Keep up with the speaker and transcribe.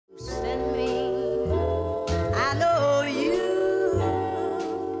send me. I know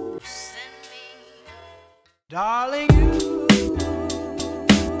you send me. Darling, you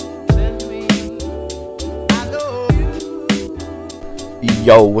send me. I know you.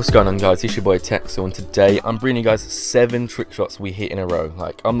 Yo, what's going on, guys? It's your boy Texzl, and today I'm bringing you guys 7 trick shots we hit in a row.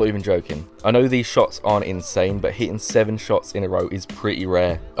 Like, I'm not even joking. I know these shots aren't insane, but hitting 7 shots in a row is pretty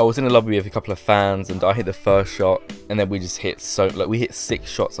rare. I was in a lobby with a couple of fans, and I hit the first shot, and then we just hit we hit 6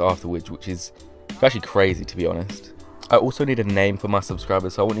 shots afterwards, which is actually crazy, to be honest. I also need a name for my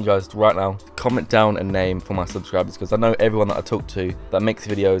subscribers, so I want you guys to right now comment down a name for my subscribers, because I know everyone that I talk to that makes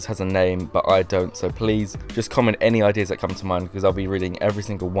videos has a name, but I don't. So please just comment any ideas that come to mind, because I'll be reading every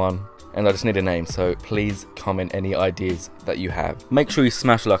single one, and I just need a name. So please comment any ideas that you have. Make sure you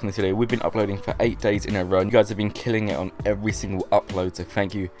smash a like on this video. We've been uploading for 8 days in a row, and you guys have been killing it on every single upload, so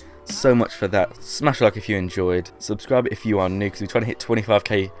thank you so much for that. Smash a like if you enjoyed, subscribe if you are new, because we're trying to hit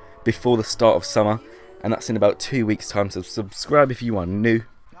 25k before the start of summer, and that's in about 2 weeks time. So subscribe if you are new.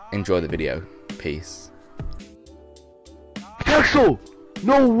 Enjoy the video. Peace. Texzl!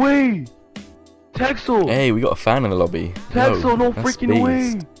 No way! Texzl! Hey, we got a fan in the lobby. Texzl, no that's freaking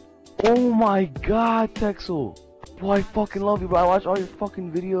way! beast. Oh my god, Texzl! Boy, I fucking love you, bro. I watch all your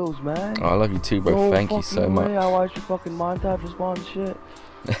fucking videos, man. Oh, I love you too, bro. No Thank you so much. I watch your fucking montage respawn and shit.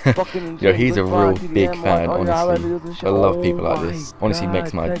 Fucking Yo, he's a real big fan, honestly. I love people like my this. Honestly, God,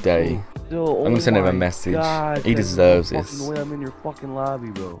 makes my Texzl. day. Yo, I'm gonna send him a my message. God, He Texzl, deserves no this. fucking way I'm in your fucking lobby,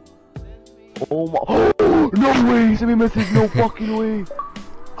 bro. Oh my. No way! He sent me a message. No fucking way.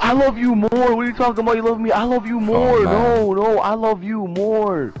 I love you more. What are you talking about? You love me. I love you more. Oh, no, I love you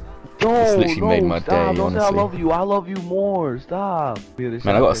more. No, It's literally made my stop. day, Don't say I honestly. love you. I love you more. Stop. Man,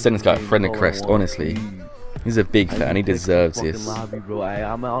 I gotta send this guy a friend request, honestly. He's a big fan. He deserves this. Lobby, bro.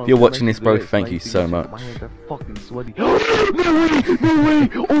 If you're watching this, bro, thank you so much. My hands are fucking sweaty. No way! No way!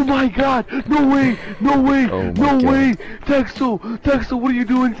 Oh my god! No way! No way! Oh my No God. way! Texzl! Texzl, what are you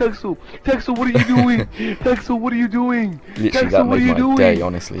doing, Texzl? Texzl, what are you doing? Texzl, what are you doing? Literally, Texzl, that what are made you my doing? day,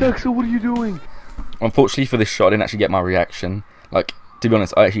 honestly. Texzl, what are you doing? Unfortunately for this shot, I didn't actually get my reaction. Like, to be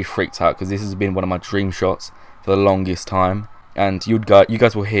honest, I actually freaked out, because this has been one of my dream shots for the longest time. And you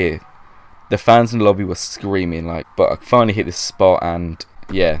guys will hear the fans in the lobby were screaming, like, but I finally hit this spot, and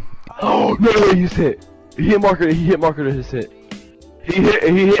yeah. Oh no way! He's hit. He hit marker. He hit marker to his hit. He hit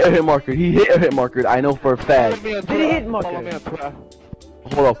a hit marker. He hit a hit marker. I know for a fact. Did he hit marker?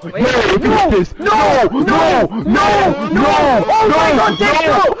 Hold up. Wait, No! No! No! No! No! No! Oh my god,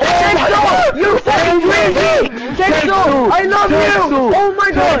 Texzl! Texzl! You fucking crazy! Texzl! I love you! Oh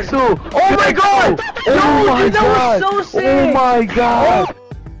my god! Texzl! Oh my god! Oh No, my dude, that god! was so sick! Oh my god!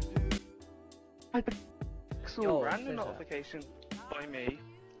 Yo, Random notification by me.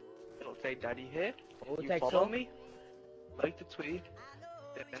 It'll say Daddy here. Oh, You Texzl. follow me, like the tweet,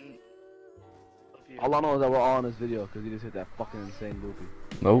 then love you. All I know is that we're all on this video because he just hit that fucking insane loopy.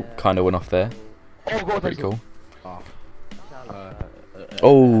 Nope, kinda went off there. Oh, go Pretty cool. Oh.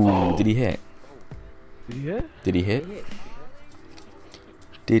 Oh, did he hit? Did he hit? Did he hit?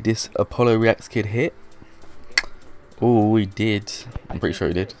 Did this Apollo Reacts kid hit? Oh, he did. I'm pretty sure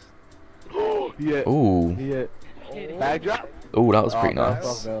he did. He hit. Oh, He hit. Backdrop? oh, that was pretty barrel nice.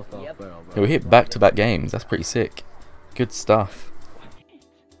 stuff, barrel stuff, Yep. barrel, Yeah, barrel. we hit back-to-back games. That's pretty sick. Good stuff.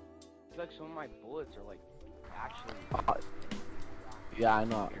 It's like some of my bullets are like actually. Yeah, I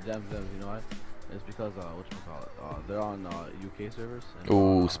know. Gems, you know what? It's because whatchamacallit, they're on UK servers. And,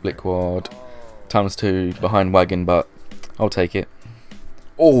 Oh, split quad. ×2 behind wagon, but I'll take it.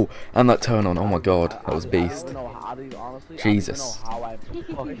 Oh, and that turn on. Oh my god, that was beast. I don't know how to, honestly, Jesus. I don't even know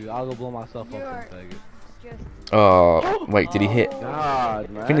how I fuck you. I'll go blow myself up and take it. Oh, wait, did he hit?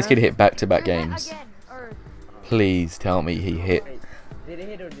 God, man. I think this kid hit back-to-back games. Please tell me he hit. Wait, did it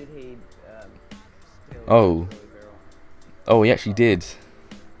hit or did he? Oh. Oh, he actually did.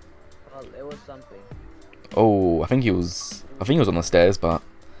 Well, it was something. Oh, I think he was on the stairs, but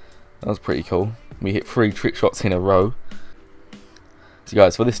that was pretty cool. We hit 3 trick shots in a row. So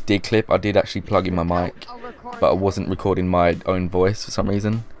guys, for this dig clip, I did actually plug in my mic, but I wasn't recording my own voice for some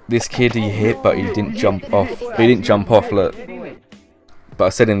reason. This kid, he hit, but he didn't jump off. Look. But I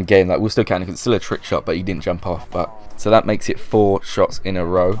said in the game that we're still counting because it's still a trick shot, but he didn't jump off. But so that makes it 4 shots in a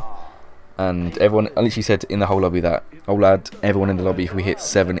row. And everyone, I literally said in the whole lobby that I'll add everyone in the lobby if we hit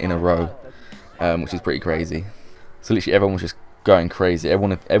 7 in a row, which is pretty crazy. So literally everyone was just going crazy.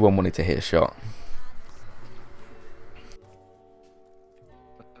 Everyone wanted to hit a shot.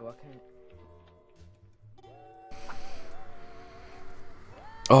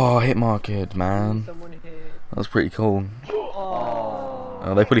 Oh, hit marked, man. That was pretty cool.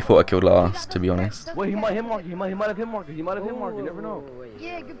 Oh, they probably thought I killed last, to be honest. Wait, he might hit marker. He might have hit marker. He might have hit marker. You never know.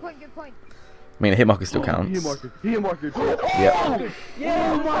 Yeah, good point, good point. I mean, a hit marker still counts. Hit marker. Yeah.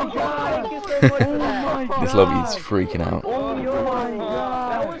 Yeah, oh my god! Thank you so much for that. This lobby is freaking out. Oh my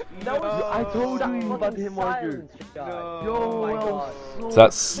god! That was I told you he was about to hit marker. Yo, well, So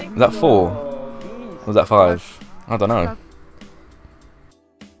that's, is that 4? Or was that 5? I don't know.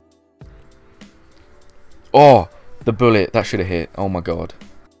 Oh, the bullet. That should have hit. Oh my god.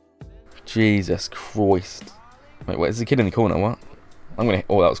 Jesus Christ. Wait, there's a kid in the corner. What? I'm gonna hit.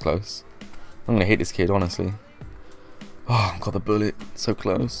 Oh, that was close. I'm gonna hit this kid, honestly. Oh, I've got the bullet. So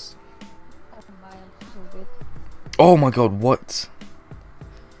close. Oh my, I'm so good. Oh my god, what?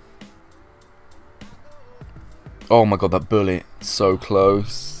 Oh my god, that bullet. So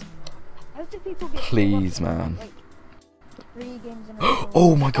close. How do people get Please, so lucky? man. Like, 3 games in a row.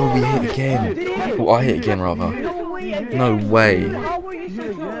 Oh my god, we hit again. Oh, I hit again, rather. No way. How were you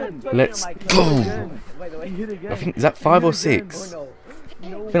so close? Let's go. I think, is that 5 or 6? I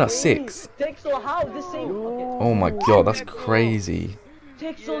think that's 6. Texzl, how? The same. Oh my god, that's crazy.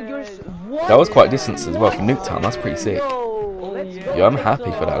 Texzl, you're what? That was quite distance as well for Nuketown. That's pretty sick. Let's go. Yeah, I'm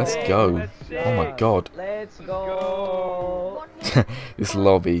happy for that. Let's go. Oh my god. Let's go. This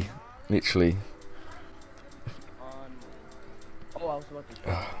lobby, literally. Oh, I was about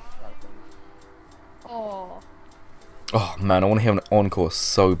to. Oh. Oh man, I want to hear an encore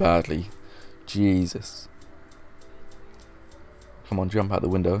so badly. Jesus. Come on, jump out the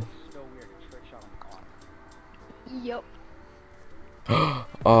window. Yup.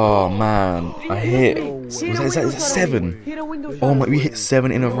 Oh man, I hit. Is that 7? Oh my, we hit 7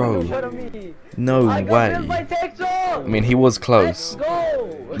 in a row. No way. I mean, he was close.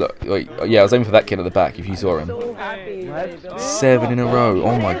 Look, like, yeah, I was aiming for that kid at the back. If you saw him. 7 in a row.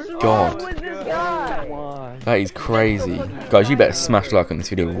 Oh my god. That is crazy. Guys, you better smash like on this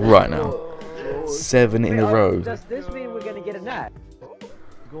video right now. 7 in a row. Does this mean we're gonna get a nat?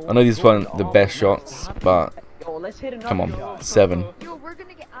 I know these weren't the best shots, but come on, 7. Yo, we're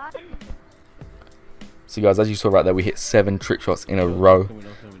gonna get Adam. So guys, as you saw right there, we hit 7 trick shots in a row.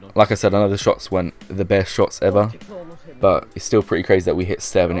 Like I said, I know the shots weren't the best shots ever, but it's still pretty crazy that we hit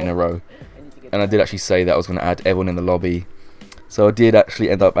 7 in a row. And I did actually say that I was going to add everyone in the lobby. So I did actually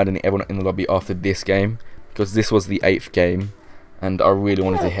end up adding everyone in the lobby after this game, because this was the 8th game. And I really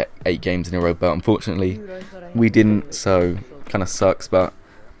wanted to hit 8 games in a row, but unfortunately we didn't, so kind of sucks. But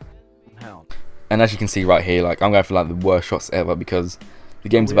and as you can see right here, like I'm going for like the worst shots ever because the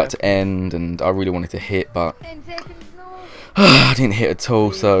game's about to end and I really wanted to hit, but 10 seconds, no. I didn't hit at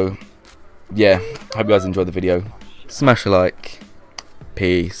all. So yeah, hope you guys enjoyed the video. Smash a like.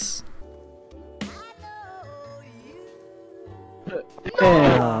 Peace.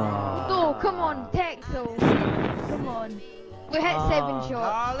 No, come on, Texzl. Come on. We hit 7 shots.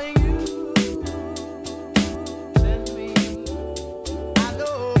 Darling, you